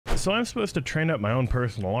So I'm supposed to train up my own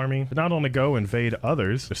personal army to not only go invade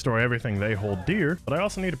others, destroy everything they hold dear, but I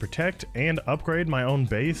also need to protect and upgrade my own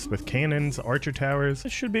base with cannons, archer towers.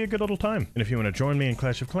 This should be a good little time. And if you want to join me in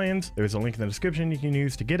Clash of Clans, there's a link in the description you can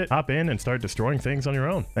use to get it. Hop in and start destroying things on your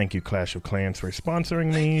own. Thank you, Clash of Clans, for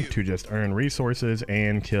sponsoring me to just earn resources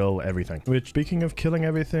and kill everything. Which, speaking of killing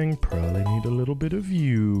everything, probably need a little bit of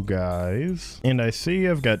you guys. And I see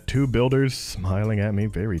I've got two builders smiling at me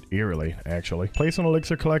very eerily, actually. Place an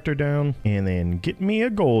elixir collector down, and then get me a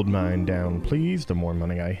gold mine down, please. The more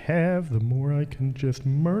money I have, the more I can just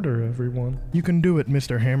murder everyone. You can do it,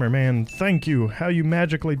 Mr. Hammerman. Thank you. How you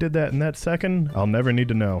magically did that in that second, I'll never need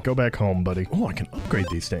to know. Go back home, buddy. Oh, I can upgrade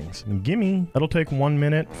these things. Gimme. That'll take 1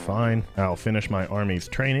 minute. Fine. I'll finish my army's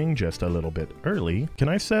training just a little bit early. Can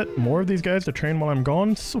I set more of these guys to train while I'm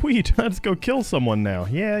gone? Sweet. Let's go kill someone now.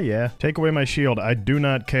 Yeah. Take away my shield. I do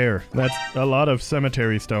not care. That's a lot of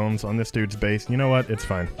cemetery stones on this dude's base. You know what? It's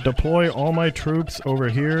fine. Deploy all my troops over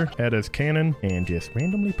here at his cannon and just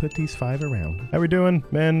randomly put these 5 around. How we doing?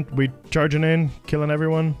 Man, we charging in, killing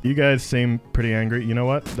everyone? You guys seem pretty angry. You know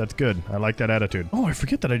what? That's good. I like that attitude. Oh, I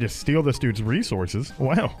forget that I just steal this dude's resources.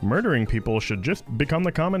 Wow. Murdering people should just become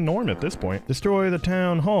the common norm at this point. Destroy the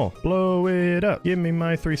town hall. Blow it up. Give me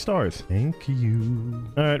my 3 stars. Thank you.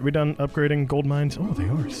 All right, we done upgrading gold mines. Oh, they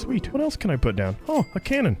are. Sweet. What else can I put down? Oh, a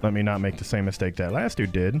cannon. Let me not make the same mistake that last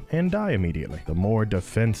dude did and die immediately. The more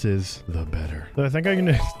defenses, the better. So I think I can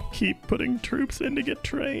just keep putting troops in to get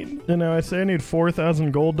trained. And now I say I need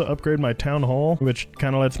 4,000 gold to upgrade my town hall, which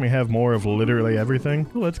kind of lets me have more of literally everything.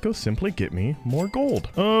 Well, let's go simply get me more gold.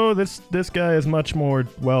 Oh, this guy is much more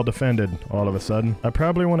well defended all of a sudden. I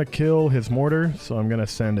probably want to kill his mortar, so I'm gonna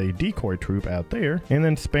send a decoy troop out there and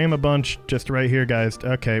then spam a bunch just right here, guys.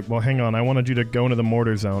 Okay, well, hang on. I wanted you to go into the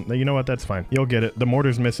mortar zone. You know what? That's fine. You'll get it. The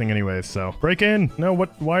mortar's missing anyways, so break in. No, what?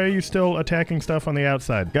 Why are you still attacking stuff on the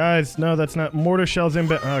outside? Guys, no, that's not mortar shells in,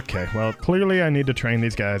 but okay, well, clearly I need to train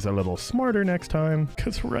these guys a little smarter next time,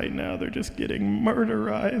 because right now they're just getting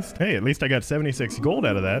murderized. Hey, at least I got 76 gold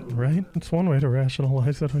out of that, right? That's one way to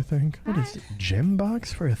rationalize it, I think. What is it? Gem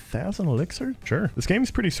box for 1,000 elixir? Sure. This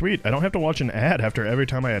game's pretty sweet. I don't have to watch an ad after every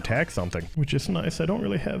time I attack something, which is nice. I don't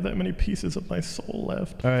really have that many pieces of my soul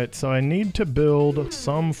left. All right, so I need to build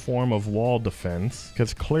some form of wall defense,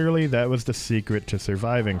 because clearly that was the secret to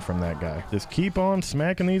surviving from that guy. Just keep on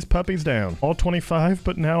smacking these puppies down. All 25,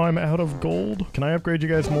 but now I'm out of gold. Can I upgrade you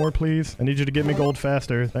guys more, please? I need you to get me gold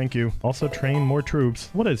faster. Thank you. Also train more troops.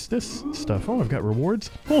 What is this stuff? Oh, I've got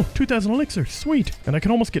rewards. Oh, 2,000 elixir. Sweet. And I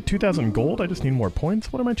can almost get 2,000 gold. I just need more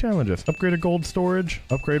points. What are my challenges? Upgrade a gold storage.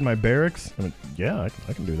 Upgrade my barracks. I mean, yeah,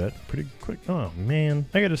 I can do that pretty quick. Oh, man.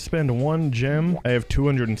 I gotta spend 1 gem. I have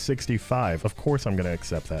 265. Of course I'm gonna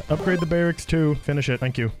accept that. Upgrade the barracks too. Finish it.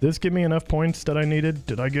 Thank you. Did this give me enough points that I needed?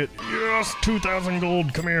 Did I get... Yes! 2,000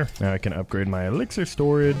 gold. Come here. Now I can upgrade my elixir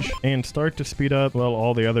storage and start to speed up, well,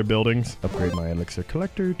 all the other buildings. Upgrade my elixir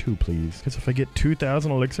collector too, please. Because if I get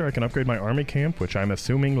 2,000 elixir, I can upgrade my army camp, which I'm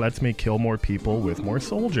assuming lets me kill more people with more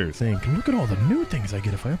soldiers. Think, look at all the new things I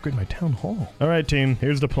get if I upgrade my town hall. All right, team,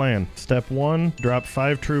 here's the plan. Step 1, drop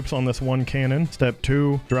 5 troops on this 1 cannon. Step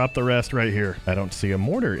 2, drop the rest right here. I don't see a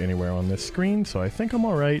mortar anywhere on this screen, so I think I'm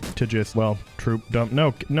all right to just, well, troop dump.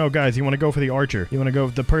 No, guys, you want to go for the archer. You want to go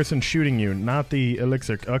with the person shooting you, not the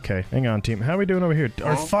elixir. Okay, hang on, team. How are we doing over here?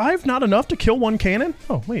 Are 5 not enough to kill 1 cannon?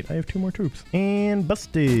 Oh, wait, I have 2 more troops. And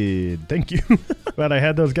busted. Thank you. Glad I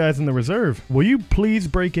had those guys in the reserve. Will you please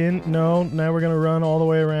break in? No, now we're gonna run all the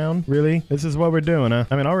way around. Really? This is what we're doing, huh?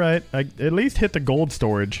 I mean, all right. I at least hit the gold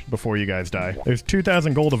storage before you guys die. There's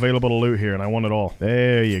 2,000 gold available to loot here, and I want it all.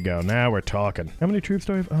 There you go. Now we're talking. How many troops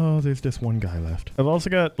do I have? Oh, there's just 1 guy left. I've also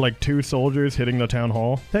got like 2 soldiers hitting the town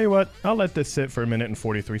hall. Tell you what, I'll let this sit for 1 minute and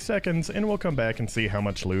 43 seconds, and we'll come back and see how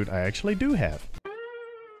much loot I actually do have.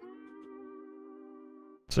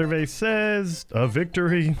 Survey says a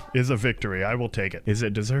victory is a victory. I will take it. Is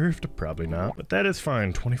it deserved? Probably not, but that is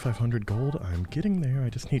fine. 2,500 gold. I'm getting there. I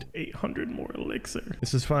just need 800 more elixir.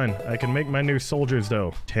 This is fine. I can make my new soldiers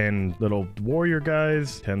though. 10 little warrior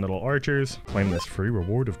guys, 10 little archers. Claim this free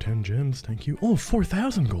reward of 10 gems. Thank you. Oh,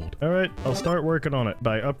 4,000 gold. All right, I'll start working on it.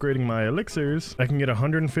 By upgrading my elixirs, I can get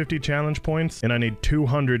 150 challenge points, and I need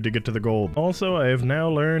 200 to get to the gold. Also, I have now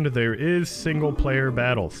learned there is single player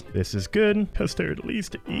battles. This is good because there at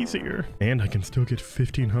least easier. And I can still get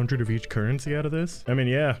 1,500 of each currency out of this. I mean,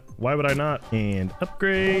 yeah, why would I not? And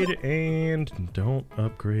upgrade, and don't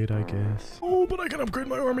upgrade, I guess. Oh, but I can upgrade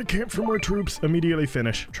my army camp for more troops. Immediately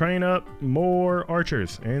finish. Train up more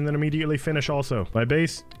archers, and then immediately finish also. My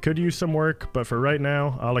base could use some work, but for right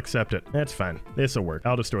now, I'll accept it. That's fine. This'll work.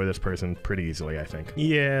 I'll destroy this person pretty easily, I think.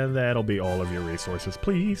 Yeah, that'll be all of your resources,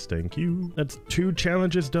 please. Thank you. That's 2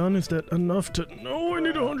 challenges done. Is that enough to... No, I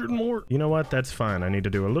need 100 more. You know what? That's fine. I need to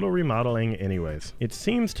do a little remodeling anyways. It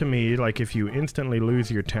seems to me like if you instantly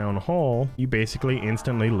lose your town hall, you basically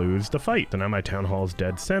instantly lose the fight. So now my town hall's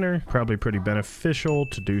dead center. Probably pretty beneficial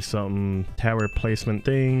to do some tower placement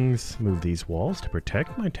things. Move these walls to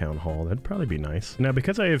protect my town hall. That'd probably be nice. Now,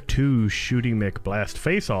 because I have 2 shooty McBlast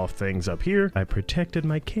face-off things up here, I protected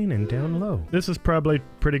my cannon down low. This is probably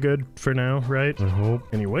pretty good for now, right? I hope.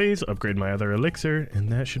 Anyways, upgrade my other elixir,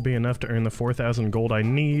 and that should be enough to earn the 4,000 gold I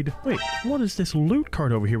need. Wait, what is this loot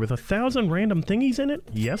card over here with 1,000 random thingies in it?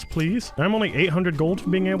 Yes, please. I'm only 800 gold for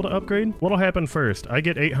being able to upgrade. What'll happen first? I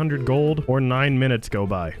get 800 gold or 9 minutes go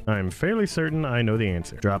by. I'm fairly certain I know the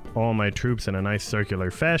answer. Drop all my troops in a nice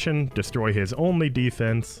circular fashion, destroy his only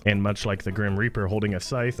defense, and much like the Grim Reaper holding a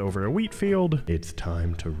scythe over a wheat field, it's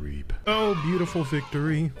time to reap. Oh, beautiful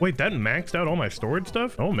victory. Wait, that maxed out all my storage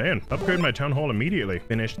stuff? Oh man, upgrade my town hall immediately.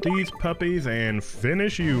 Finish these puppies and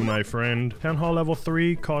finish you, my friend. Town hall level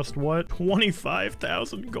 3 cost what?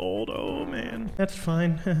 25,000 gold. Oh man, that's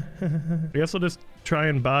fine. I guess I'll just try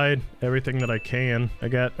and buy everything that I can.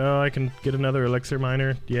 I can get another elixir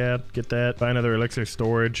miner. Yeah, get that. Buy another elixir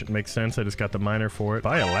storage. It makes sense. I just got the miner for it.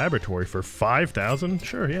 Buy a laboratory for 5,000?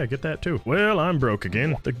 Sure, yeah, get that too. Well, I'm broke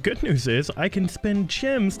again. The good news is I can spend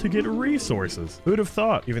gems to get resources. Who'd have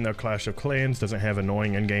thought? Even though Clash of Clans doesn't have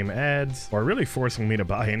annoying in-game ads or really forcing me to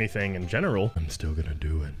buy anything in general, I'm still gonna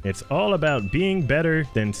do it. It's all about being better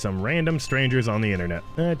than some random strangers on the internet.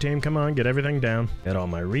 All right, team, come on, get everything down. Get all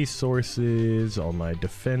my resources, all my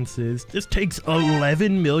defenses. This takes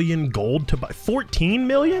 11 million gold to buy 14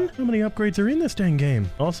 million? How many upgrades are in this dang game?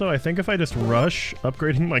 Also, I think if I just rush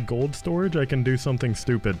upgrading my gold storage, I can do something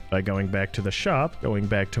stupid by going back to the shop, going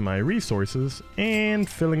back to my resources, and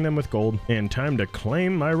filling them with gold. And time to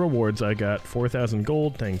claim my rewards. I got 4,000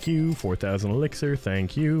 gold, thank you. 4,000 elixir,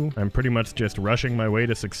 thank you. I'm pretty much just rushing my way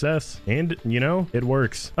to success. And, you know, it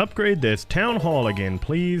works. Upgrade this town hall again,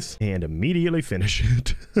 please, and immediately finish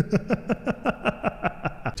it.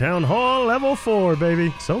 Town hall level 4,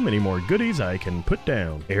 baby. So many more goodies I can put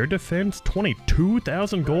down. Air defense,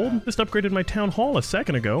 22,000 gold. Just upgraded my town hall a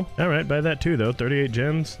second ago. All right, buy that too, though. 38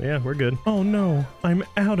 gems. Yeah, we're good. Oh no, I'm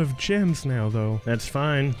out of gems now, though. That's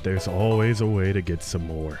fine. There's always a way to get some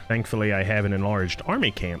more. Thankfully, I have an enlarged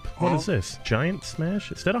army camp. What is this? Giant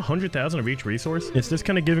smash? Is that 100,000 of each resource? Is this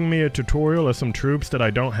kind of giving me a tutorial of some troops that I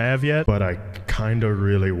don't have yet? But I kind of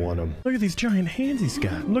really want them. Look at these giant hands he's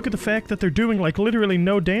got. Look at the fact that they're doing like literally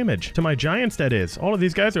no damage to my giants, that is. All of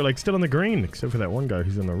these guys are like still in the green, except for that one guy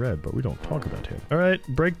who's in the red, but we don't talk about him. All right,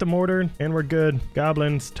 break the mortar and we're good.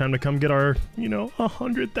 Goblins, time to come get our,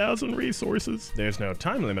 100,000 resources. There's no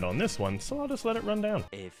time limit on this one, so I'll just let it run down.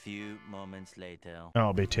 A few moments later.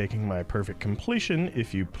 I'll be taking my perfect completion,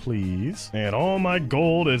 if you please. And all my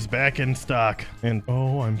gold is back in stock. And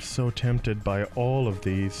oh, I'm so tempted by all of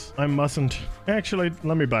these. I mustn't. Actually,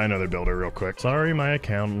 let me buy another builder real quick. Sorry, my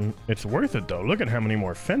accountant. It's worth it though. Look at how many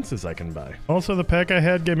more fences I can buy. Also, the pack I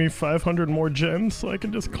had gave me 500 more gems, so I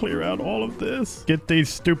can just clear out all of this. Get these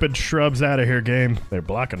stupid shrubs out of here, game. They're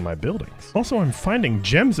blocking my buildings. Also, I'm finding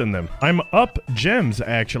gems in them. I'm up gems,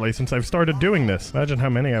 actually, since I've started doing this. Imagine how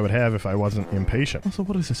many I would have if I wasn't impatient. Also,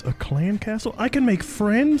 what is this? A clan castle? I can make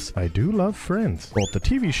friends? I do love friends. Both the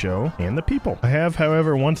TV show and the people. I have,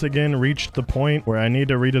 however, once again reached the point where I need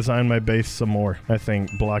to redesign my base some more. I think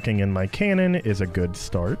blocking in my cannon is a good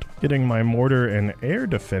start. Getting my mortar and air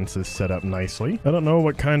defenses set up nicely. I don't know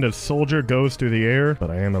what kind of soldier goes through the air, but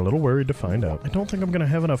I am a little worried to find out. I don't think I'm gonna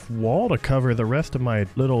have enough wall to cover the rest of my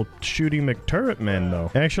little shooty McTurret men,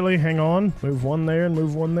 though. Actually, hang on. Move one there and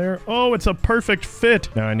move one there. Oh, it's a perfect fit!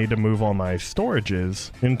 Now I need to move all my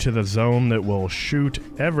storages into the zone that will shoot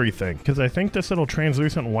everything, because I think this little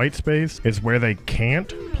translucent white space is where they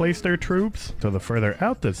can't place their troops. So the further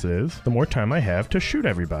out this is, the more time I have to shoot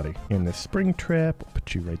everybody. In this spring trap, I'll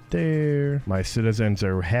put you right there. My citizen citizens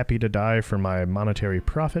are happy to die for my monetary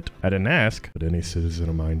profit. I didn't ask, but any citizen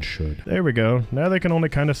of mine should. There we go. Now they can only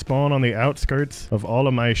kind of spawn on the outskirts of all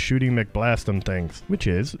of my shooting McBlastin' things, which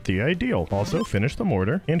is the ideal. Also, finish the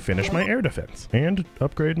mortar and finish my air defense and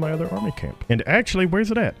upgrade my other army camp. And actually,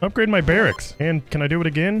 where's it at? Upgrade my barracks. And can I do it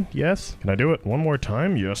again? Yes. Can I do it one more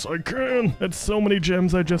time? Yes, I can. That's so many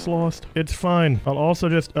gems I just lost. It's fine. I'll also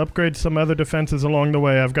just upgrade some other defenses along the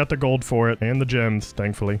way. I've got the gold for it and the gems,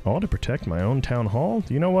 thankfully. All to protect my own town hall.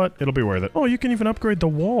 You know what? It'll be worth it. Oh, you can even upgrade the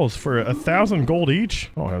walls for 1,000 gold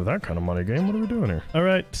each. I don't have that kind of money, game. What are we doing here? All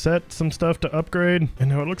right, set some stuff to upgrade. And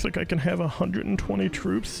now it looks like I can have 120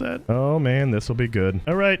 troops set. Oh man, this will be good.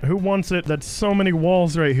 All right, who wants it? That's so many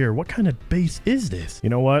walls right here. What kind of base is this? You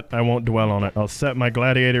know what? I won't dwell on it. I'll set my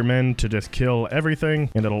gladiator men to just kill everything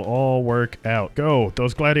and it'll all work out. Go.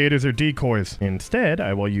 Those gladiators are decoys. Instead,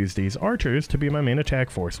 I will use these archers to be my main attack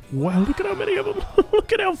force. Wow, look at how many of them.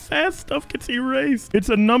 Look at how fast stuff gets erased. It's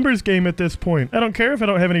a numbers game at this point. I don't care if I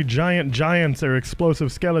don't have any giant giants or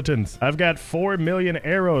explosive skeletons. I've got 4 million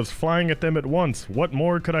arrows flying at them at once. What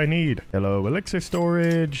more could I need? Hello, elixir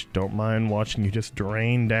storage. Don't mind watching you just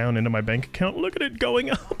drain down into my bank account. Look at it going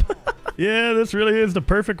up. Yeah, this really is the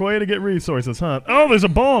perfect way to get resources, huh? Oh, there's a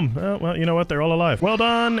bomb. Oh, well, you know what? They're all alive. Well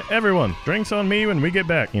done, everyone. Drinks on me when we get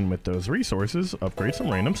back. And with those resources, upgrade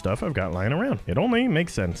some random stuff I've got lying around. It only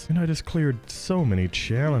makes sense. And I just cleared so many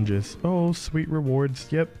challenges. Oh, sweet rewards.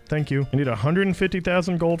 Yep, thank you. I need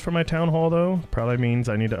 150,000 gold for my town hall, though. Probably means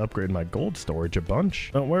I need to upgrade my gold storage a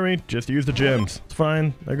bunch. Don't worry, just use the gems. It's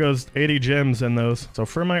fine. There goes 80 gems in those. So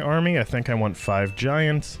for my army, I think I want 5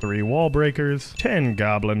 giants, 3 wall breakers, 10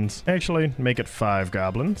 goblins. Actually, make it 5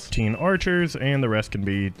 goblins, 10 archers, and the rest can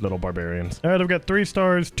be little barbarians. All right, I've got 3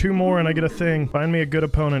 stars, 2 more, and I get a thing. Find me a good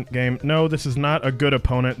opponent, game. No, this is not a good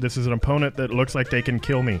opponent. This is an opponent that looks like they can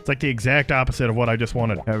kill me. It's like the exact opposite of what I just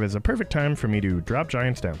wanted. Now, it's a perfect time for me to drop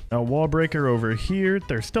giants down. Now, wall breaker over here.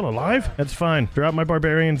 They're still alive? That's fine. Drop my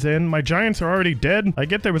barbarians in. My giants are already dead. I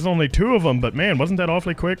get there was only 2 of them, but man, wasn't that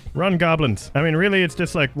awfully quick? Run, goblins. I mean, really, it's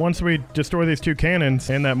just like once we destroy these 2 cannons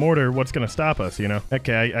and that mortar, what's gonna stop us, you know?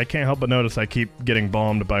 Okay, I can't help but notice I keep getting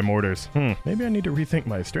bombed by mortars. Maybe I need to rethink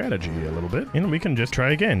my strategy a little bit, and we can just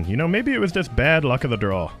try again. You know, maybe it was just bad luck of the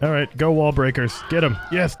draw. All right, go wall breakers. Get them.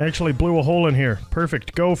 Yes, actually blew a hole in here.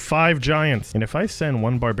 Perfect. Go 5 giants. And if I send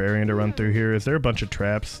 1 barbarian to run through here, is there a bunch of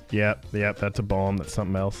traps? Yep, that's a bomb. That's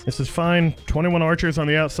something else. This is fine. 21 archers on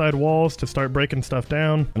the outside walls to start breaking stuff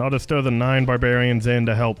down, and I'll just throw the 9 barbarians in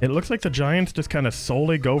to help. It looks like the giants just kind of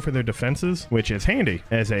solely go for their defenses, which is handy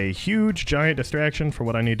as a huge giant distraction for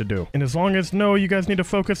what I need to do. And as long as, no, you guys need to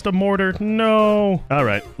focus the mortar. No. All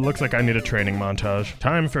right, looks like I need a training montage.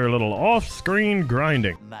 Time for a little off-screen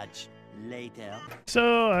grinding. Much later.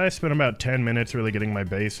 So I spent about 10 minutes really getting my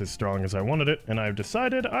base as strong as I wanted it, and I've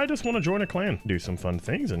decided I just want to join a clan. Do some fun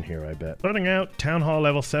things in here, I bet. Starting out, Town Hall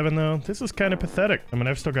level 7 though, this is kind of pathetic. I mean,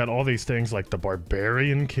 I've still got all these things like the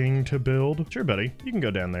Barbarian King to build. Sure, buddy, you can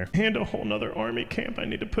go down there. And a whole nother army camp I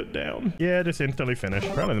need to put down. Yeah, just instantly finished.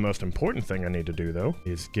 Probably the most important thing I need to do though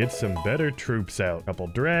is get some better troops out. Couple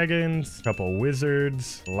dragons, couple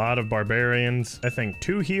wizards, a lot of barbarians, I think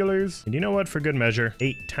 2 healers, and you know what, for good measure,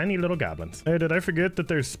 8 tiny little goblins. Hey, did I forget that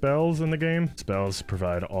there's spells in the game? Spells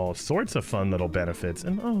provide all sorts of fun little benefits.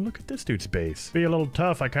 And oh, look at this dude's base. Be a little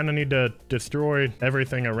tough. I kind of need to destroy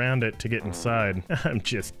everything around it to get inside. I'm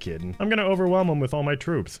just kidding. I'm gonna overwhelm him with all my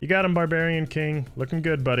troops. You got him, Barbarian King. Looking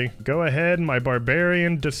good, buddy. Go ahead, my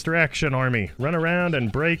Barbarian Distraction Army. Run around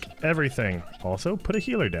and break everything. Also, put a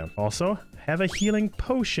healer down. Also, have a healing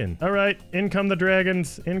potion. All right, in come the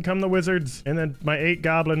dragons, in come the wizards, and then my 8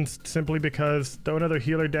 goblins, simply because. Throw another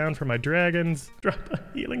healer down for my dragons. Drop a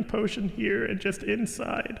healing potion here and just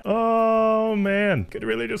inside. Oh man, could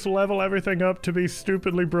really just level everything up to be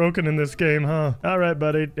stupidly broken in this game, huh? All right,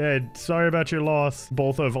 buddy. Hey, sorry about your loss,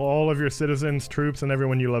 both of all of your citizens, troops, and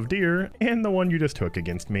everyone you love dear, and the one you just took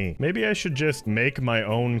against me. Maybe I should just make my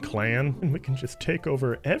own clan, and we can just take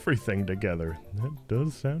over everything together. That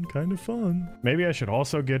does sound kind of fun. Maybe I should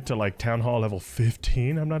also get to like Town Hall level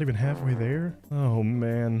 15. I'm not even halfway there. Oh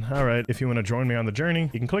man. All right. If you want to join me on the journey,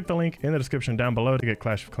 you can click the link in the description down below to get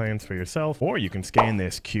Clash of Clans for yourself, or you can scan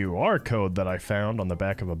this QR code that I found on the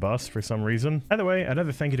back of a bus for some reason. Either way,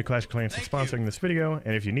 another thank you to Clash of Clans for sponsoring this video,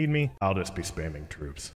 and if you need me, I'll just be spamming troops.